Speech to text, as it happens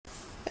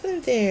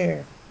Hello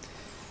there.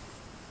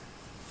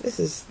 This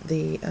is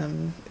the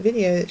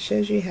video that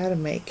shows you how to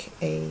make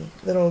a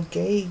little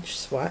gauge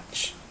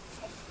swatch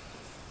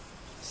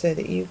so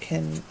that you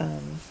can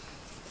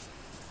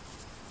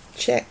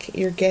check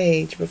your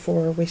gauge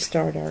before we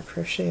start our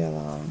crochet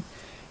along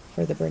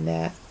for the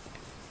Bernat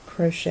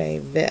crochet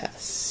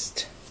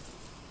vest.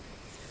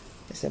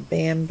 It's a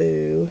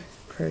bamboo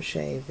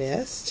crochet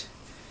vest.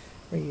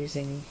 We're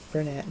using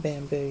Bernat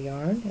bamboo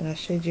yarn, and I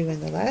showed you in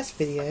the last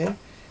video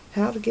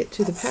how to get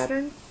to the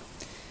pattern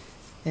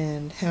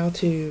and how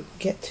to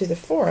get to the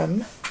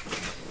forum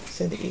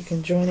so that you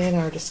can join in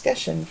our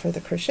discussion for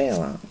the crochet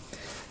along.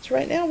 So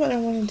right now what I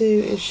want to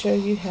do is show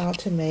you how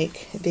to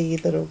make the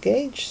little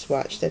gauge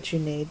swatch that you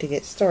need to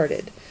get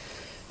started.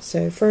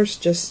 So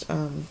first just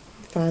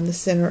find the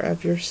center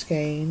of your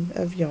skein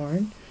of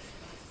yarn,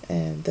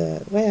 and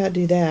the way I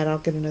do that, I'll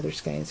get another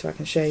skein so I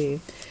can show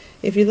you.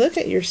 If you look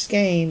at your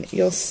skein,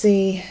 you'll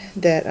see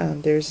that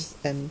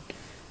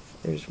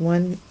there's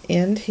one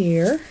end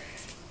here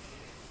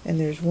and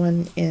there's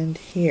one end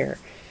here.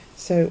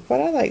 So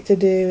what I like to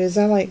do is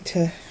I like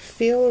to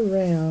feel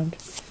around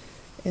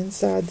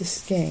inside the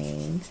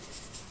skein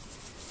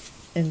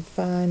and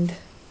find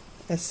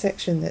a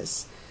section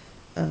that's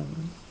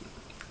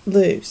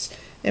loose.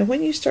 And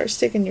when you start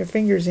sticking your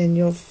fingers in,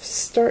 you'll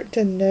start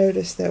to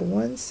notice that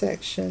one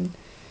section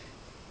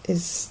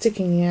is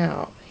sticking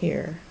out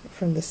here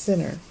from the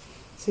center.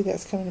 See,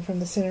 that's coming from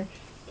the center?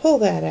 Pull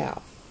that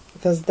out,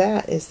 because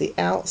that is the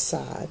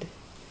outside.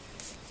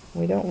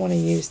 We don't want to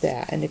use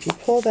that. And if you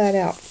pull that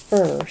out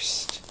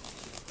first,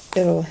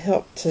 it'll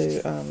help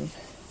to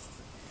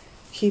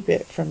keep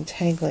it from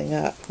tangling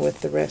up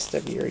with the rest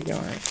of your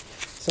yarn.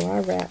 So I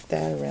wrap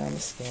that around the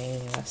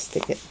skein and I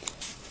stick it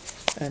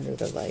under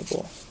the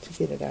label to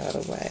get it out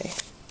of the way.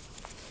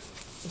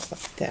 Just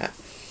like that.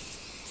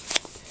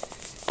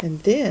 And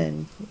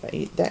then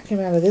that came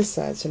out of this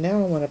side, so now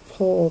I want to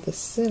pull the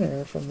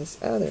center from this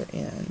other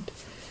end.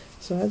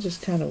 So I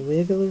just kind of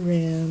wiggle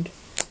around.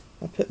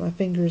 I put my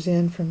fingers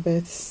in from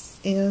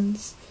both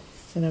ends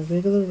and I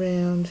wiggle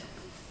around,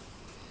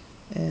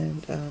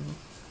 and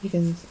you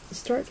can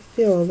start to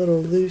feel a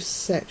little loose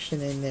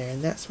section in there,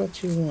 and that's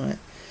what you want.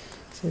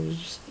 So you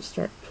just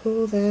start to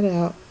pull that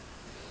out,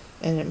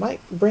 and it might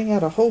bring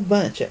out a whole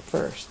bunch at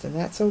first, and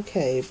that's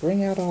okay.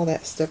 Bring out all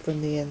that stuff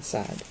from the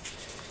inside,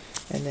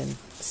 and then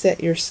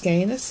set your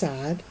skein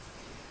aside,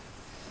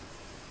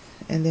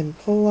 and then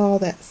pull all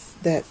that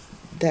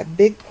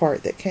big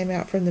part that came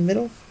out from the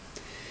middle,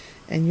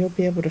 and you'll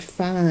be able to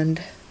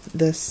find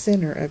the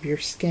center of your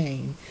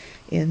skein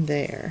in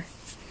there.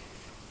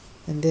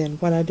 And then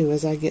what I do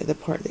is I get the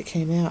part that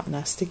came out and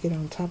I stick it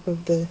on top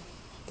of the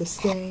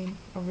skein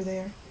over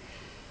there.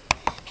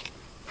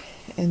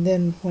 And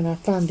then when I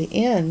find the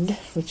end,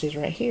 which is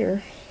right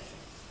here,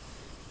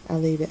 I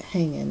leave it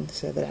hanging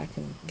so that I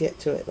can get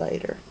to it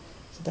later.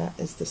 So that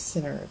is the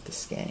center of the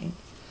skein.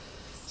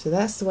 So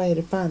that's the way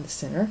to find the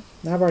center.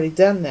 And I've already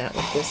done that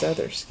with this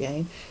other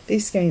skein.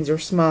 These skeins are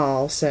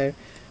small, so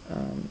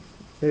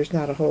there's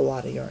not a whole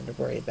lot of yarn to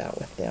worry about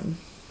with them.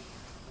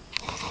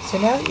 So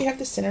now that you have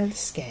the center of the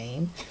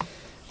skein,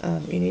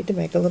 you need to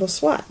make a little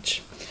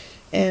swatch.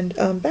 And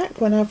back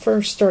when I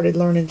first started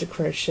learning to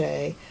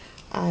crochet,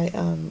 I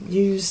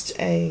used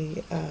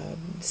a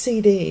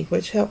CD,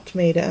 which helped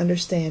me to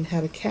understand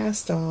how to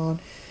cast on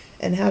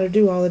and how to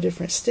do all the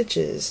different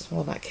stitches.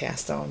 Well, not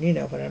cast on, you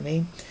know what I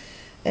mean.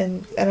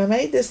 And I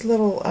made this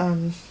little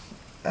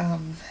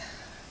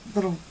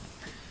little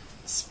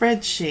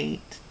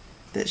spreadsheet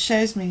that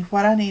shows me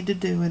what I need to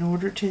do in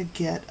order to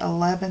get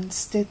 11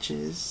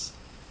 stitches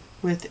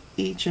with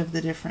each of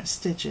the different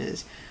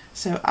stitches.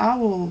 So I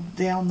will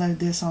download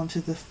this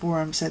onto the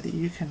forum so that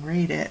you can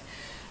read it,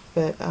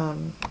 but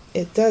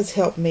it does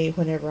help me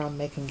whenever I'm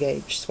making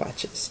gauge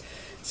swatches.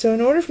 So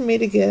in order for me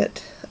to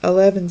get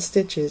 11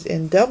 stitches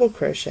in double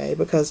crochet,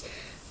 because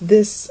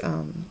this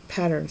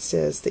pattern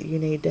says that you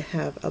need to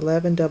have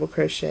 11 double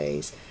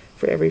crochets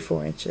for every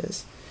 4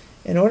 inches.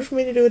 In order for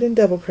me to do it in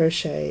double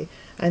crochet,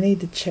 I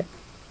need to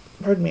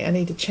I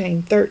need to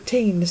chain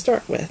 13 to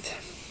start with.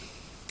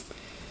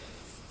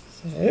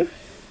 So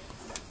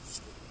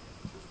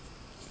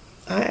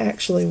I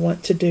actually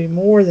want to do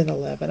more than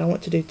 11. I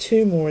want to do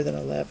 2 more than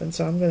 11,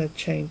 so I'm going to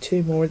chain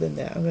 2 more than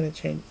that. I'm going to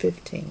chain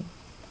 15.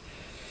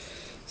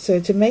 So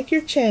to make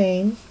your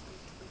chain,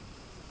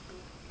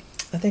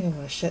 I think I'm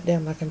going to shut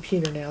down my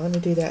computer now. Let me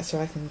do that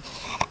so I can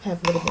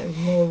have a little bit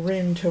more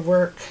room to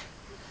work,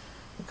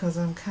 because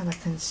I'm kind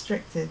of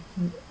constricted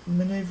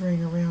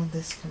maneuvering around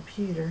this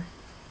computer.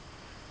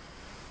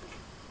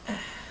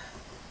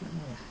 I'm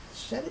going to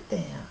shut it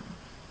down.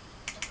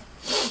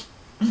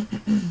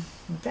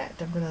 In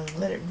fact, I'm going to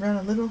let it run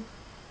a little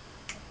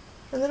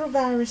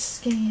virus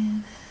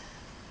scan.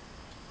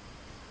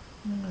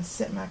 I'm going to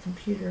set my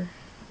computer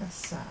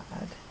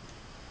aside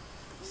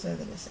so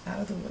that it's out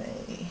of the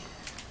way.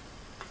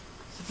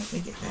 So let me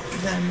get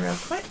that done real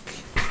quick.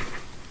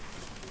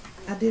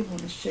 I did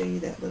want to show you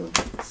that little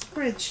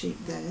spreadsheet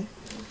though,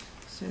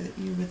 so that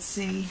you would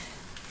see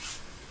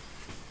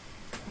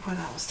what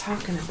I was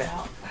talking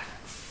about.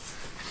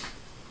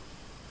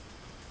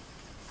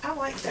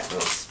 like that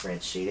little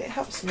spreadsheet. It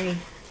helps me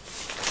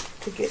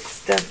to get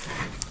stuff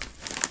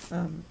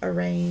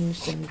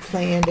arranged and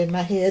planned in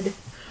my head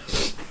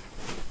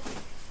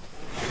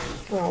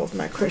for all of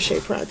my crochet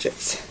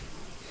projects.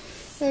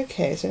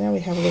 Okay, so now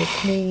we have a little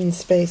clean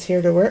space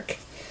here to work,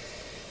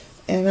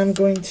 and I'm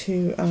going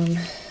to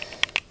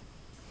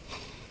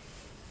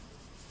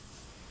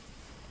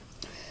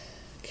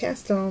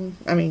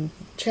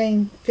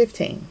chain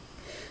 15.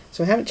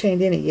 So I haven't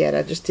chained any yet,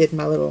 I just did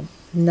my little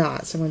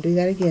knot. So I'm going to do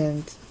that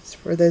again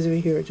for those of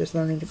you who are just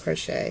learning to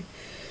crochet.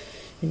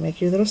 You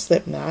make your little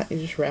slip knot, you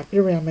just wrap it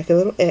around, make a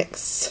little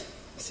X.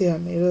 See how I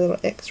made a little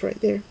X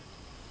right there?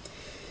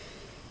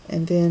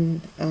 And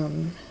then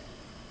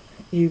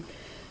you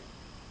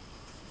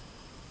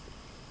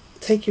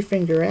take your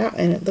finger out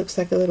and it looks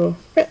like a little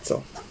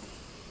pretzel.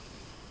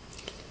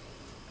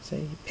 So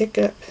you pick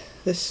up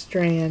the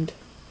strand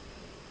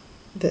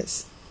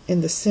that's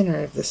in the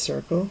center of the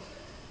circle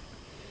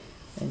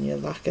and you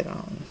lock it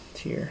on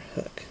to your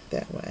hook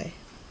that way.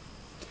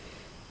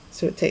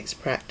 So it takes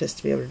practice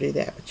to be able to do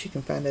that, but you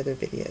can find other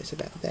videos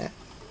about that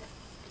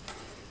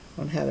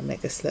on how to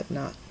make a slip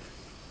knot.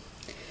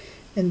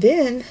 And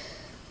then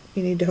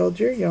you need to hold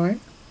your yarn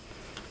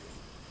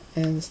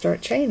and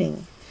start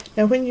chaining.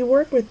 Now when you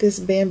work with this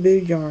bamboo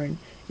yarn,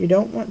 you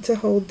don't want to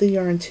hold the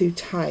yarn too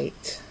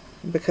tight,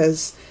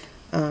 because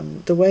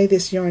the way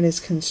this yarn is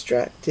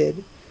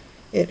constructed,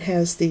 it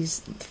has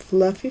these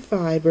fluffy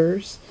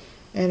fibers,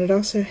 and it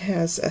also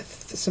has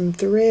some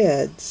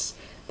threads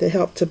that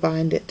help to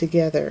bind it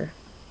together.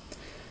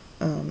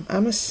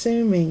 I'm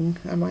assuming,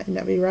 I might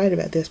not be right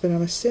about this, but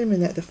I'm assuming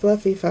that the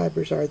fluffy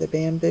fibers are the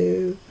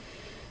bamboo,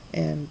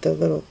 and the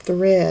little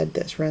thread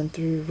that's run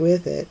through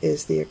with it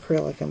is the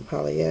acrylic and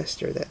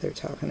polyester that they're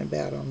talking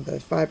about on the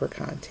fiber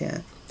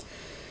content.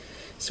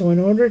 So in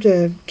order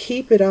to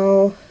keep it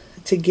all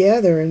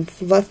together and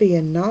fluffy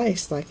and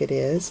nice like it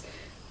is,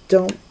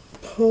 don't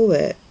pull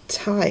it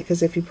tight,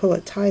 because if you pull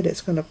it tight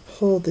it's going to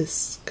pull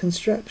this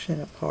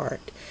construction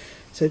apart.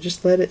 So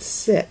just let it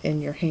sit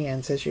in your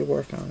hands as you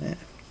work on it.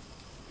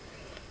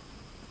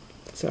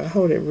 So I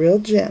hold it real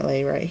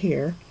gently right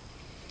here,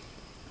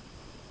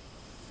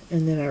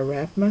 and then I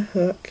wrap my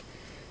hook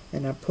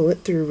and I pull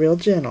it through real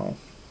gentle.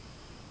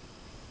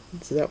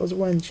 So that was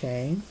one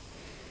chain.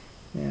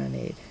 Now I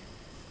need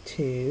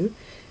two.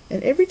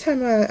 And every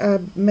time I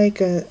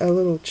make a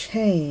little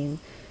chain,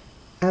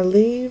 I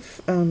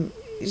leave,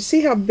 you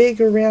see how big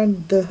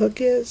around the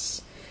hook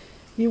is?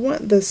 You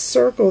want the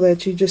circle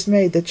that you just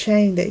made, the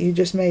chain that you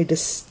just made, to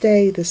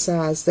stay the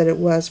size that it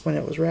was when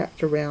it was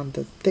wrapped around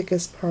the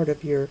thickest part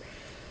of your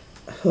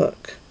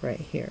hook right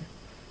here.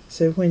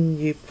 So when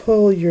you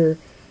pull your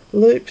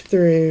loop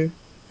through,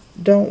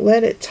 don't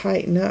let it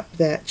tighten up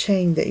that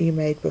chain that you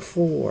made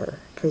before,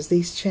 because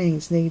these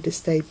chains need to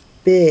stay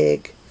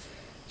big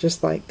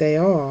just like they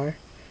are.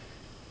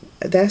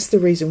 That's the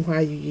reason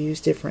why you use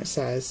different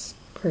size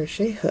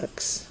crochet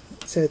hooks,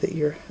 so that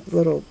your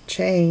little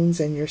chains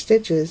and your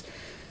stitches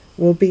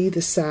will be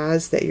the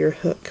size that your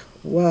hook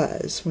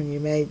was when you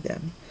made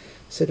them.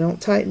 So don't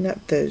tighten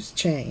up those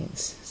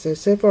chains. So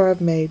far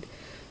I've made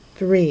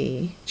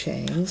 3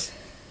 chains.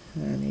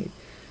 I need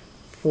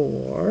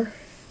 4,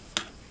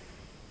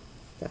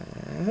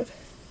 5,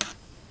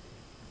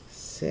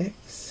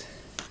 6,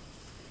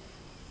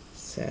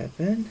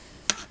 7,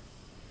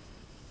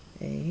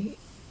 8,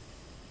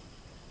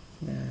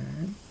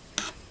 9,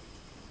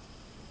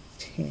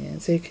 10.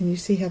 So can you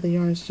see how the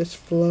yarn's just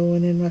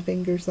flowing in my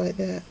fingers like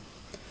that?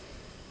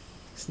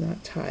 It's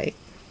not tight.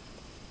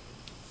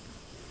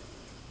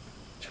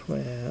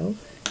 12,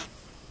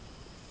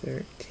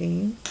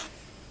 13,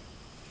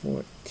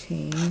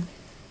 14,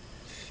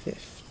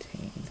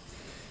 15.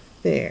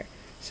 There.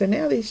 So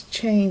now these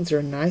chains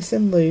are nice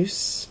and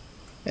loose,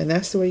 and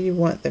that's the way you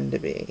want them to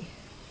be.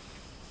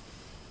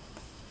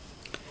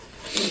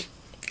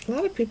 A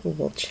lot of people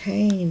will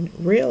chain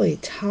really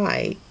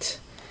tight,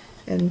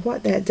 and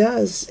what that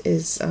does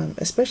is,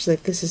 especially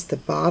if this is the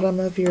bottom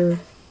of your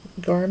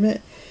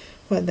garment,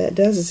 what that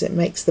does is it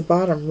makes the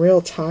bottom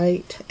real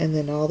tight, and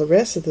then all the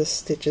rest of the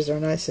stitches are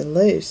nice and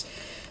loose.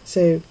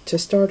 So to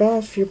start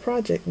off your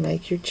project,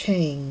 make your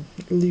chain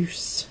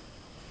loose.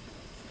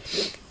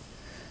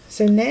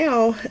 So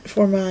now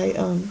for my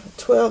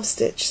 12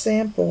 stitch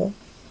sample,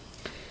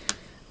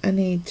 I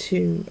need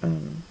to,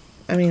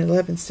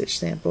 11 stitch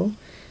sample,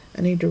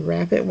 I need to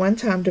wrap it one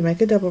time to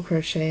make a double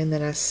crochet, and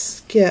then I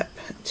skip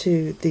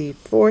to the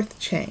 4th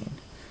chain.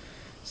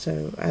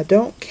 So I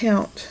don't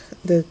count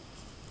the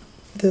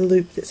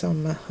loop that's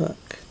on my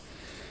hook.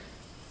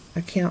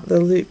 I count the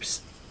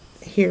loops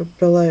here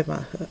below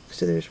my hook.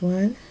 So there's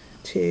 1,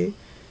 2,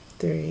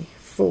 3,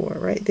 4.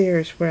 Right there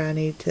is where I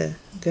need to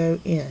go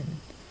in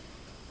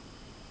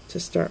to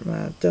start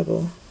my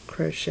double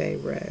crochet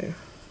row.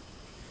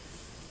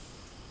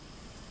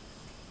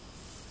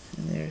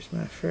 And there's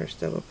my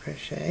first double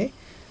crochet.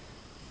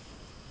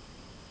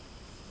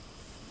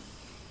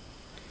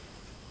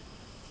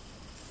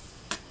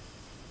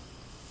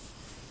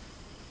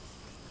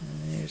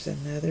 And there's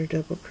another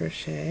double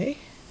crochet.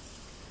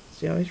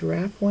 So you always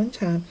wrap one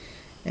time,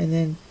 and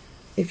then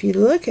if you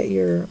look at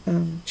your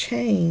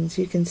chains,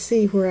 you can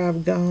see where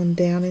I've gone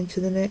down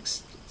into the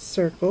next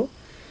circle.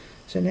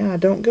 So now I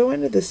don't go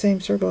into the same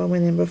circle I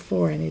went in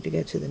before. I need to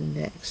go to the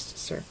next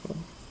circle.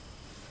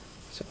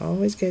 So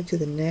always go to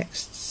the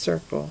next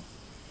circle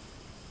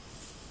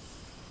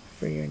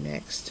for your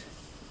next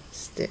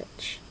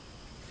stitch.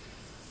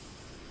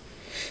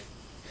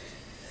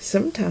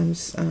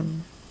 Sometimes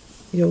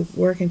you'll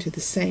work into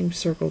the same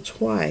circle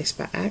twice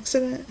by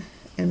accident,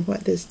 and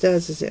what this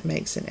does is it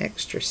makes an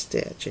extra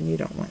stitch, and you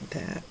don't want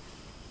that.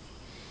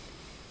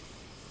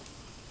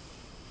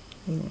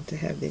 You want to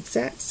have the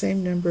exact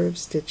same number of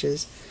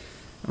stitches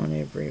on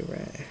every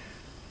row.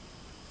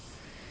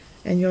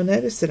 And you'll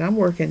notice that I'm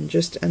working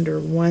just under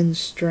one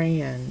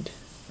strand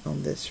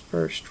on this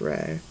first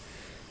row.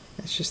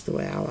 That's just the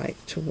way I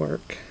like to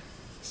work.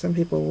 Some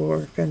people will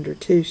work under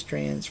 2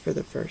 strands for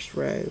the first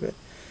row, but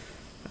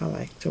I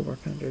like to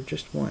work under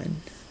just one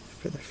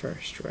for the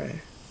first row.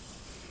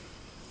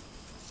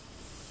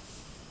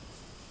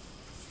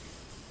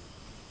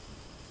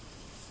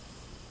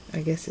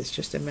 I guess it's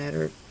just a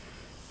matter of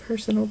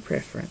personal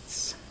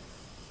preference.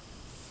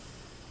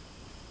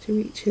 To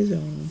each his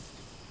own.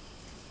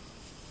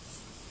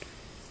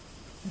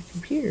 My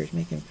computer's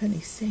making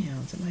funny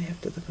sounds. I might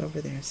have to look over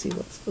there and see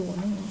what's going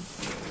on.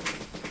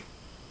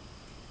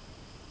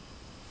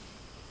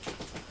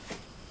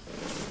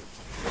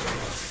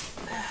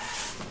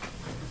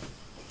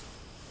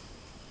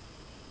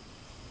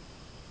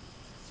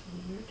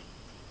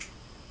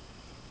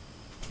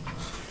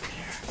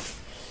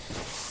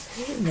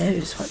 Who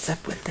knows what's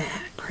up with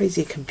that?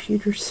 Crazy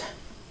computers.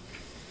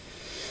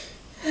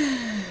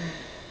 And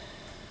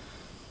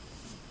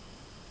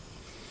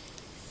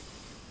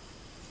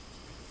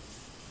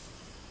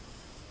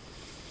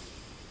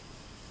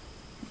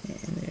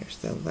there's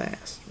the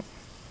last one.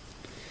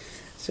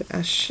 So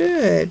I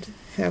should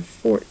have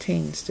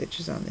 14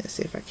 stitches on this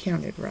if I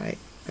counted right,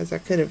 because I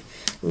could have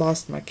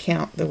lost my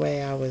count the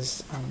way I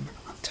was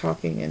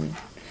talking and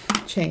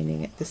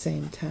chaining at the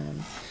same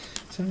time.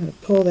 So I'm going to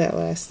pull that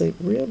last loop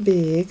real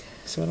big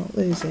so I don't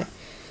lose it.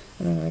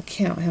 And I'm going to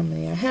count how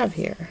many I have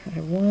here. I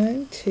have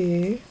 1,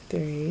 2,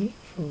 3,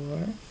 4,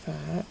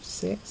 5,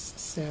 6,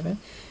 7,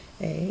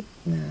 8,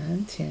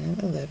 9, 10,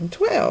 11,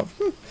 12.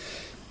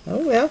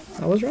 Oh well,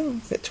 I was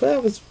wrong. But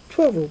 12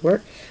 will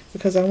work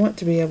because I want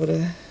to be able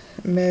to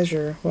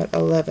measure what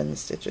 11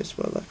 stitches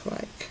will look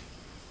like.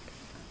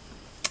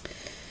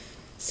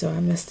 So I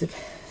must have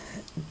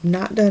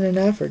not done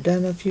enough or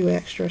done a few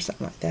extra or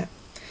something like that.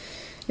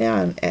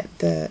 Now at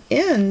the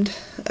end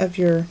of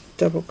your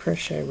double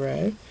crochet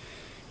row,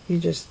 you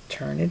just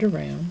turn it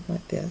around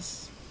like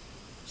this.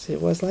 See,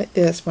 it was like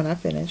this when I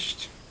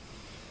finished.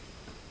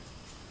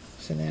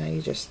 So now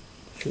you just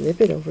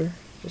flip it over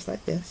just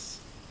like this.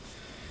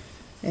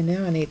 And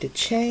now I need to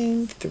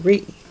chain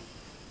 3.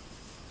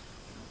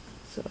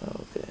 So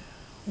I'll go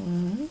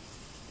 1,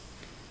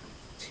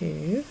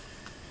 2,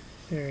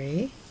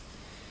 3.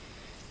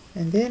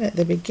 And then at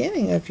the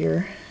beginning of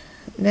your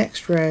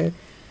next row,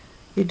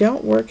 you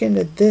don't work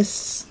into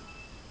this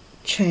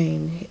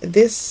chain,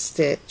 this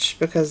stitch,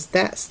 because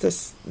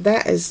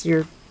that is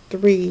your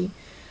 3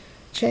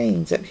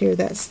 chains up here.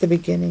 That's the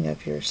beginning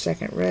of your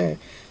second row.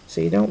 So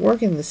you don't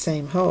work in the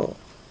same hole.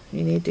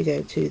 You need to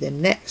go to the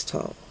next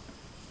hole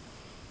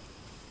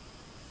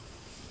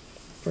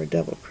for a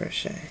double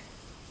crochet.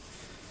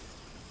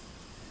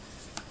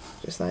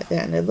 Just like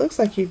that. And it looks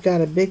like you've got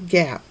a big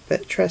gap,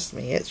 but trust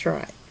me, it's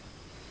right.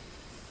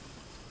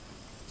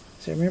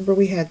 So remember,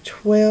 we had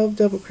 12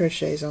 double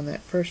crochets on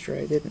that first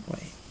row, didn't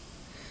we?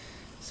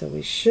 So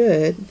we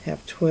should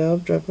have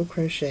 12 double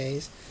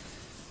crochets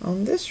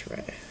on this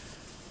row.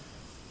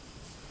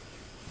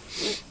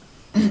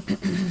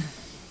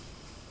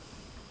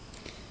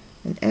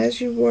 And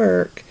as you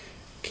work,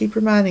 keep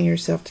reminding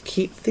yourself to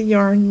keep the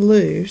yarn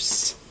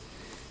loose.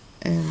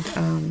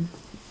 And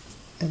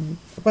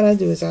what I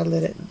do is I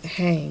let it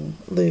hang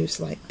loose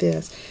like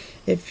this.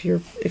 If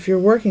you're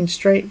working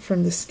straight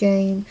from the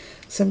skein,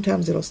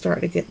 sometimes it'll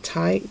start to get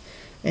tight,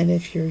 and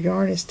if your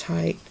yarn is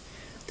tight,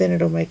 then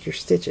it'll make your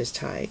stitches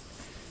tight.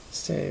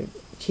 So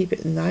keep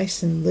it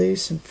nice and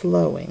loose and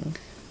flowing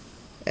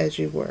as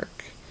you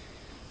work.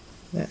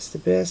 That's the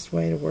best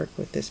way to work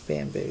with this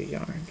bamboo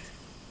yarn.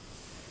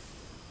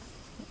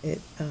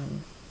 It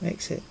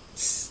makes it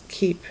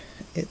keep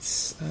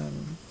its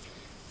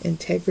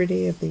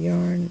integrity of the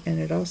yarn, and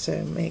it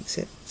also makes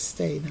it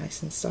stay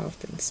nice and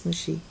soft and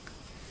smushy.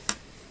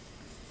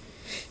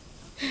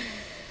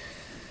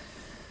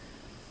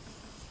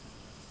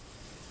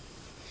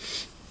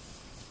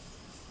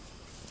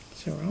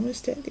 So we're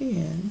almost at the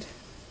end.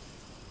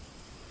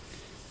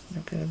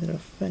 I've got a little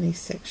funny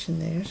section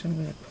there, so I'm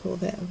going to pull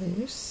that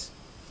loose.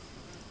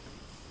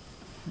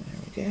 There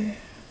we go.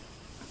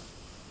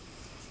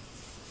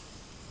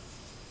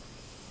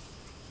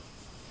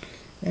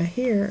 Now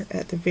here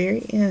at the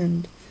very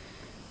end,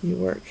 you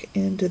work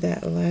into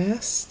that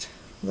last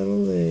little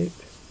loop,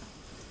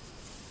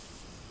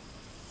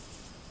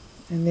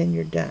 and then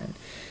you're done.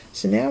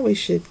 So now we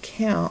should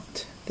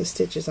count the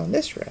stitches on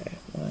this row.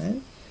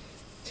 1,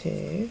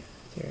 2,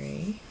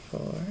 3, 4,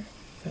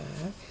 5,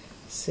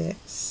 6,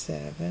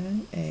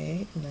 7,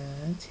 8,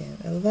 9, 10,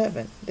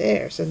 11.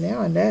 There. So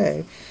now I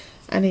know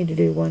I need to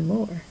do one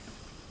more.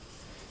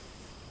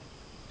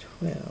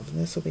 12. And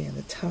this will be in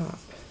the top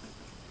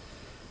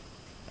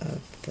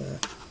of the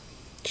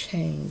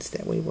chains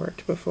that we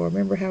worked before.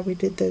 Remember how we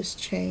did those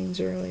chains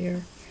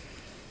earlier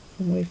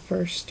when we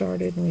first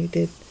started, and we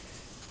did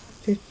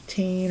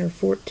 15 or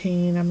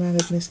 14. I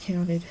might have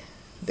miscounted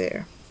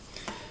there.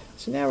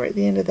 So now we're at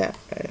the end of that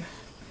row.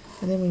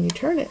 And then when you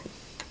turn it,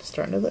 it's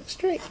starting to look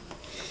straight.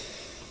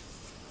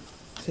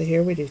 So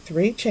here we do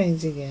 3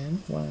 chains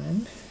again.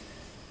 1,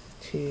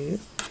 2,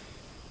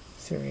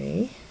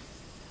 3.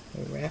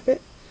 We wrap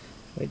it.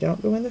 We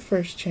don't go in the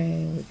first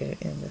chain, we go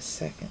in the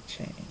second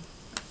chain.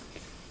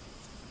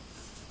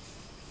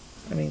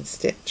 I mean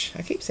stitch.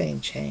 I keep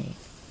saying chain.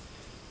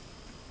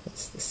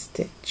 It's the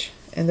stitch.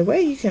 And the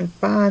way you can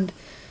find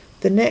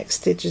the next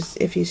stitch is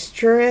if you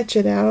stretch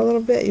it out a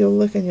little bit, you'll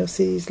look and you'll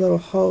see these little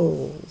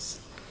holes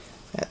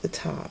at the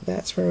top.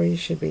 That's where you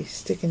should be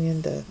sticking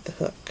in the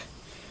hook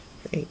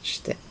for each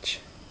stitch.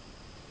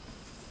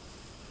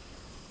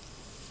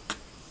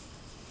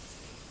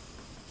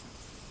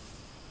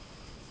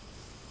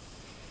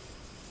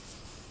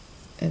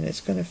 And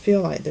it's going to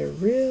feel like they're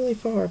really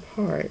far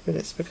apart, but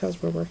it's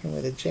because we're working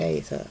with a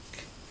J hook.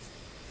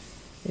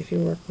 If you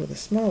work with a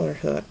smaller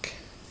hook,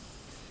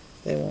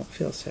 they won't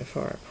feel so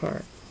far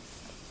apart.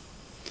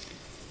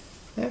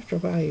 After a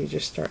while, you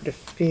just start to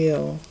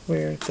feel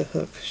where the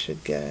hook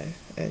should go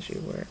as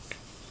you work.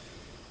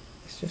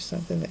 It's just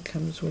something that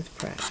comes with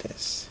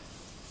practice.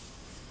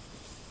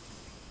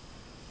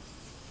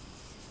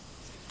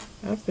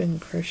 I've been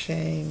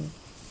crocheting,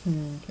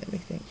 let me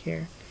think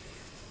here.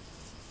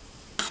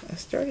 I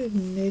started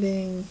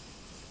knitting,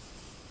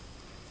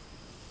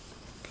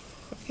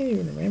 I can't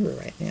even remember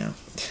right now,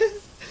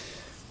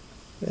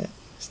 but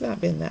it's not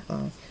been that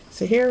long.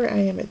 So here I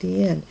am at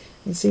the end,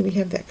 and see we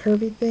have that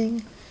curvy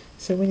thing,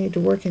 so we need to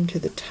work into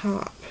the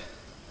top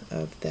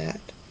of that,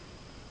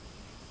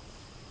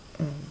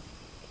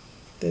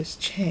 those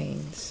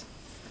chains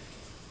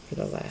for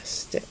the last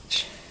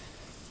stitch.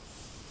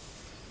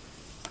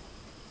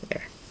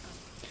 There.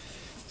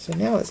 So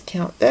now let's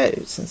count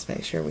those, let's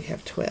make sure we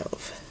have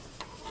 12.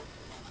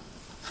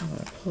 I'm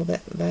going to pull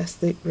that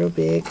last loop real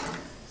big,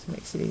 so it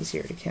makes it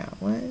easier to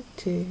count. 1,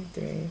 2,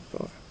 3,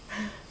 4,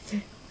 5, 6,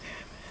 7,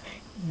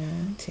 8,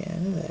 9,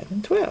 10,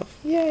 11, 12.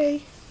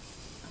 Yay!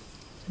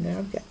 So now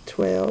I've got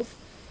 12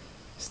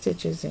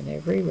 stitches in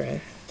every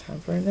row.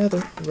 Time for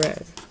another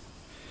row.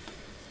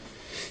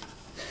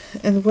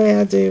 And the way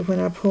I do when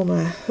I pull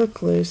my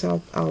hook loose,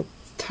 I'll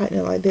tighten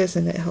it like this,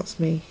 and it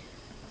helps me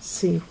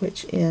see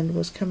which end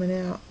was coming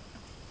out.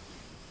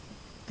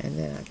 And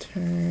then I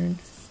turn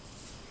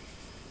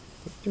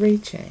 3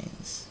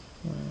 chains.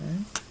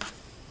 1,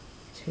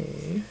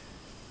 2,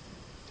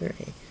 3.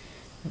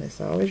 And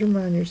just always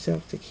remind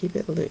yourself to keep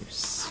it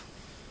loose.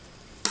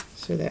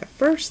 So that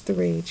first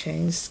 3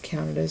 chains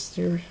counted as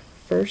your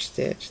first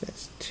stitch.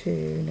 That's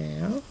 2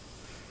 now.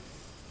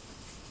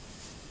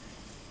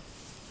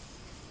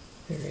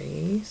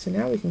 3. So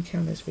now we can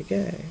count as we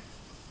go.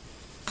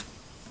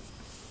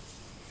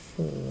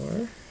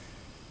 4,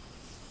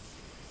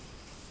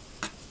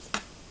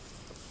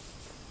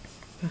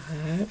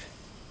 5,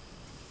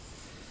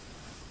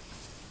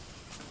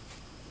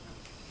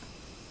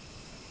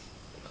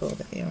 'Pull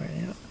that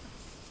yarn out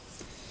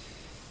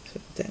so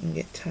it doesn't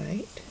get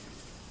tight.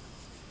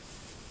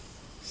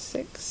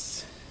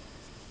 6,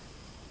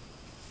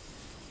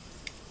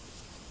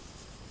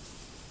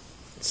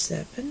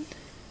 7,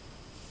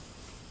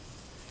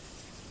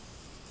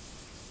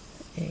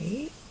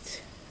 8,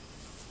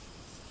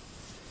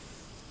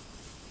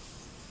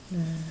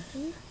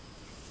 9,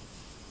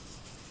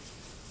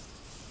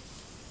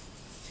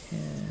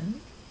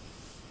 10,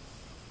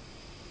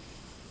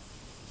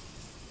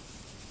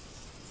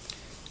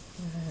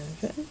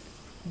 11,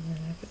 and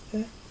then up at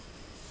the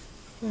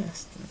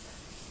last one,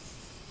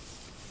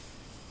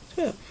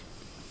 12.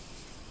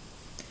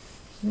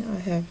 So now I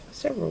have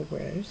several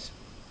rows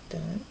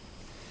done.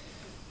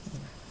 I'm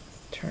going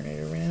to turn it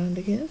around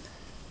again.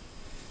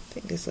 I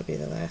think this will be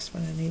the last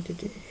one I need to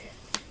do.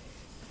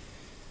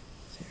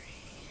 3,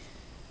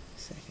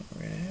 second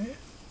row.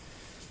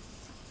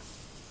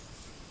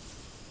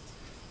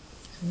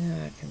 So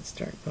now I can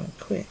start going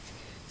quick.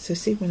 So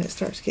see, when it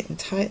starts getting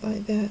tight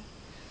like that,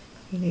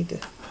 you need to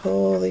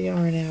pull the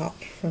yarn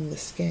out from the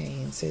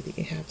skein so that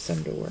you have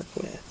some to work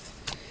with,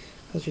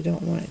 because you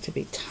don't want it to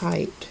be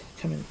tight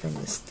coming from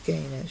the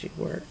skein as you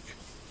work.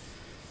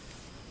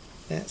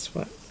 That's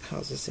what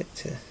causes it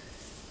to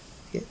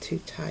get too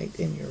tight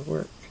in your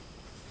work.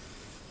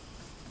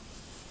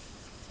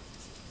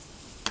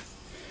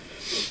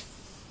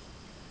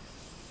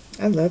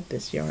 I love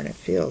this yarn. It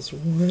feels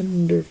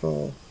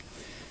wonderful.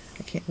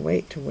 I can't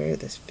wait to wear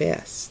this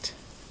vest.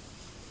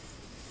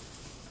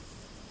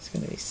 It's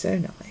going to be so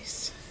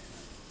nice.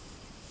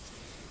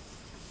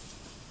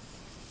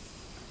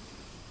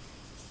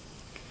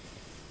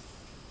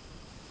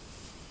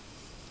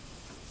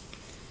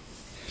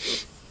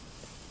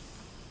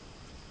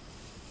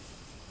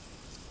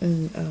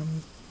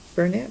 And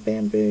Bernat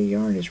bamboo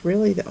yarn is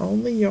really the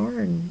only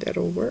yarn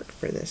that'll work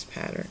for this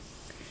pattern.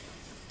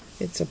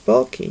 It's a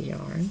bulky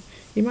yarn.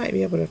 You might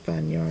be able to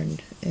find yarn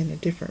in a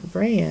different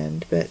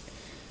brand, but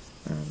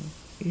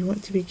you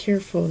want to be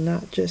careful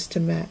not just to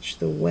match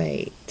the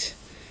weight,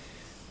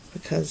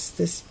 because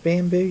this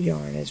bamboo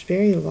yarn is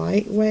very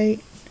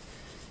lightweight.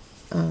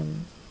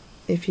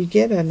 If you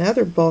get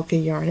another bulky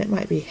yarn, it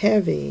might be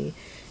heavy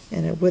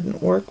and it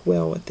wouldn't work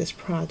well with this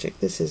project.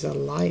 This is a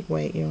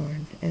lightweight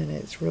yarn and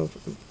it's real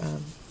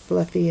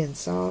fluffy and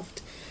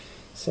soft,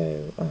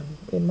 so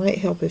it might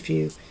help if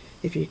you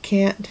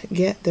can't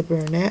get the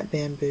Bernat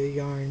bamboo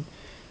yarn,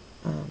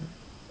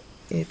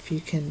 if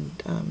you can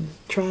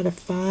try to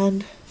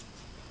find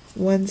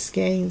one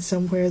skein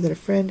somewhere that a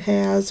friend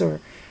has, or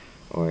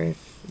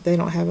if they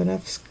don't have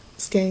enough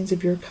skeins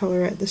of your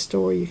color at the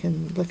store, you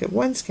can look at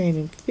one skein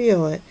and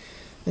feel it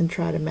and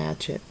try to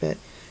match it. But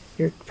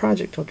your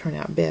project will turn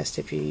out best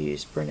if you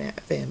use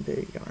Bernat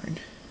bamboo yarn.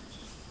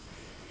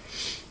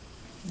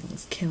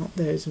 Let's count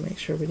those and make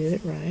sure we did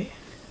it right.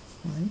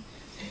 1,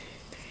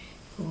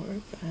 2, 3, 4,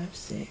 5,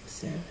 6,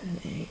 7,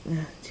 8,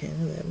 9, 10,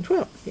 11,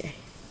 12. Yay.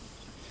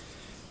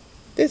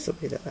 This will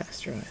be the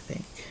last row, I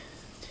think.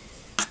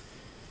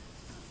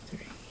 2,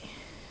 3.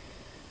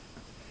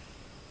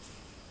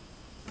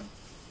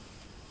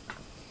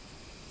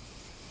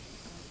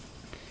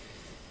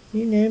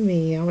 You know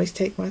me, I always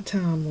take my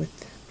time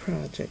with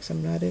projects.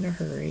 I'm not in a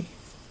hurry.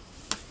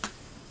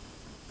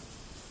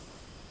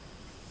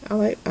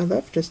 I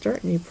love to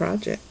start new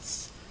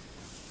projects.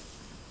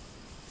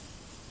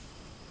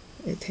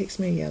 It takes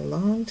me a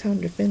long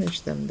time to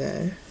finish them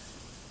though,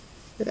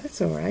 but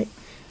that's alright.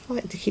 I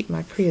like to keep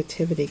my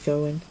creativity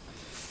going.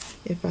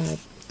 If I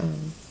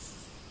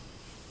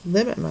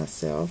limit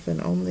myself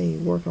and only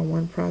work on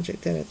one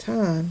project at a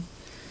time,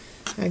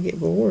 I get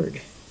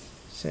bored.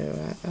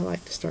 So I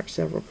like to start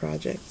several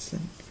projects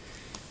and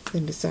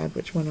then decide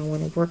which one I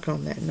want to work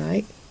on that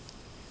night.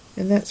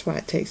 And that's why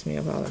it takes me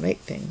a while to make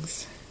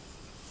things,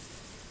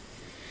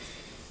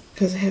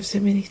 because I have so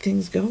many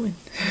things going.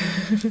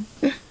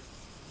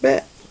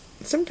 But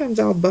sometimes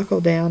I'll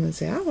buckle down and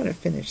say, I want to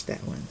finish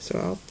that one.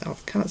 So I'll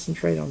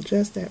concentrate on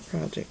just that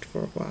project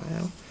for a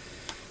while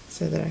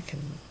so that I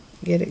can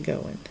get it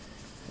going.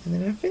 And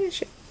then I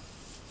finish it.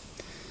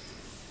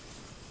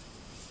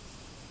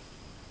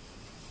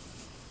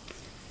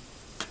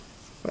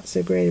 What's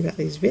so great about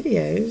these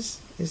videos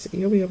is that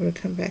you'll be able to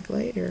come back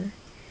later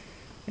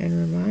and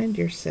remind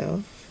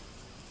yourself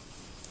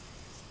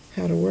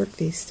how to work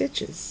these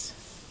stitches.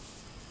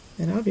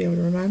 And I'll be able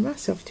to remind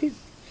myself too.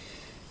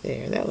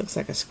 There, that looks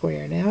like a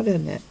square now,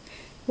 doesn't it?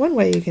 One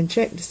way you can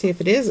check to see if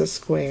it is a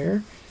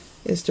square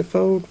is to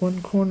fold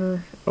one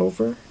corner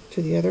over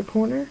to the other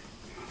corner.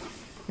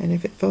 And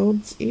if it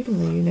folds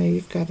evenly, you know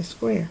you've got a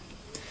square.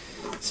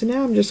 So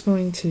now I'm just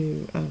going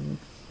to, I'm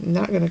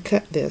not going to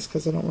cut this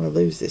because I don't want to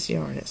lose this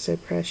yarn. It's so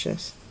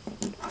precious.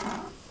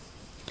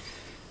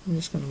 I'm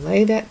just going to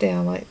lay that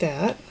down like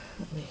that.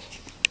 Let me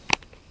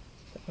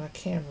put my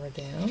camera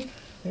down.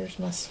 There's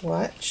my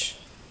swatch.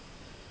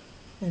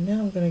 And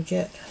now I'm going to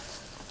get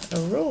a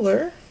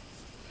ruler,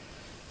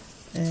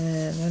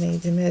 and I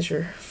need to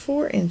measure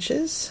 4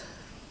 inches.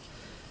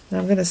 And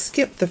I'm going to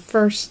skip the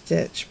first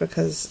stitch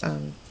because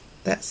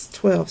that's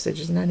 12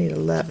 stitches and I need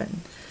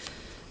 11.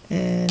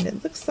 And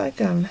it looks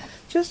like I'm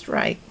just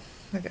right.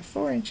 I got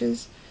 4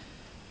 inches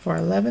for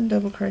 11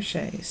 double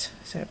crochets.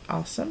 So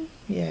awesome,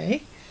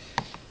 yay.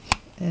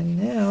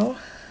 And now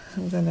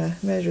I'm going to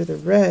measure the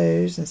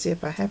rows and see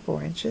if I have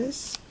 4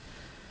 inches.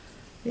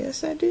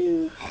 Yes, I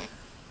do.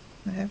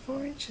 I have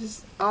 4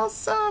 inches.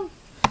 Awesome!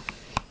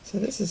 So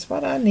this is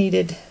what I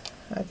needed.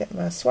 I got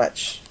my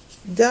swatch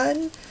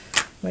done.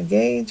 My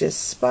gauge is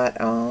spot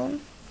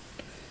on.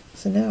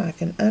 So now I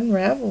can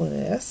unravel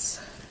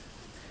this.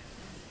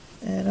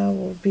 And I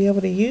will be able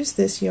to use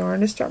this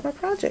yarn to start my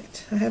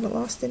project. I haven't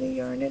lost any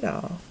yarn at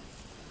all.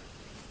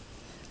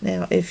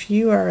 Now, if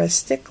you are a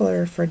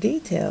stickler for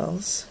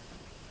details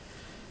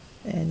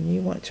and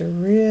you want to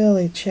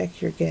really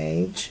check your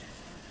gauge,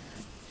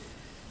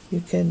 you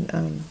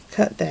can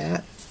cut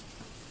that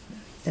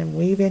and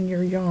weave in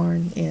your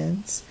yarn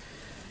ends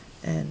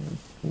and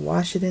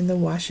wash it in the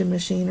washing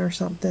machine or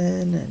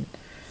something and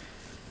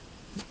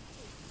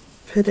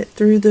put it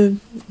through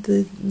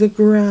the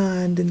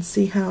grind and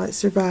see how it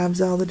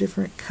survives all the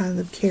different kinds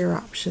of care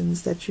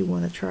options that you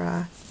want to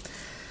try.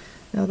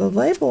 Now the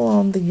label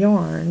on the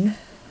yarn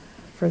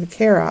for the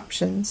care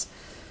options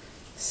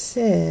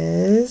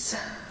says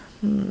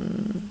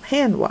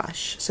hand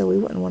wash, so we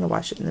wouldn't want to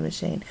wash it in the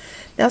machine.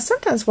 Now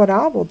sometimes what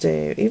I will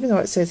do, even though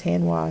it says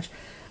hand wash,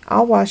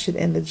 I'll wash it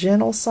in the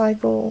gentle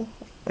cycle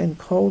in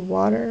cold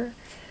water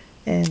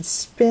and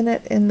spin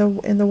it in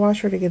the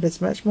washer to get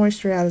as much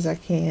moisture out as I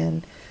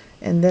can,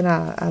 and then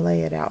I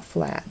lay it out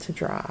flat to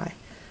dry.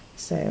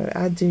 So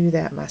I do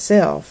that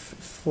myself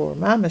for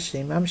my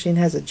machine. My machine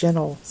has a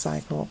gentle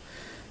cycle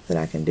that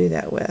I can do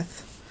that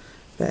with,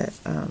 but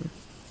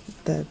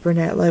the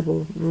Bernat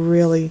label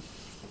really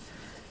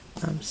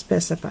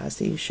specifies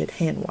that you should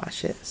hand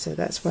wash it. So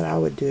that's what I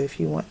would do if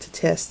you want to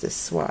test this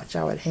swatch.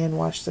 I would hand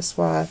wash the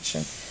swatch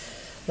and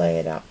lay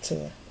it out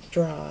to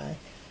dry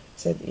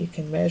so that you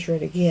can measure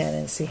it again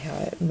and see how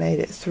it made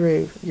it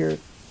through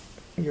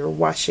your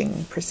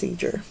washing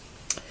procedure.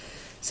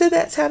 So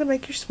that's how to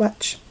make your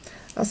swatch.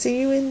 I'll see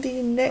you in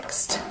the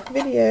next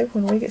video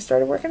when we get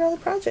started working on the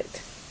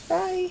project.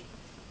 Bye!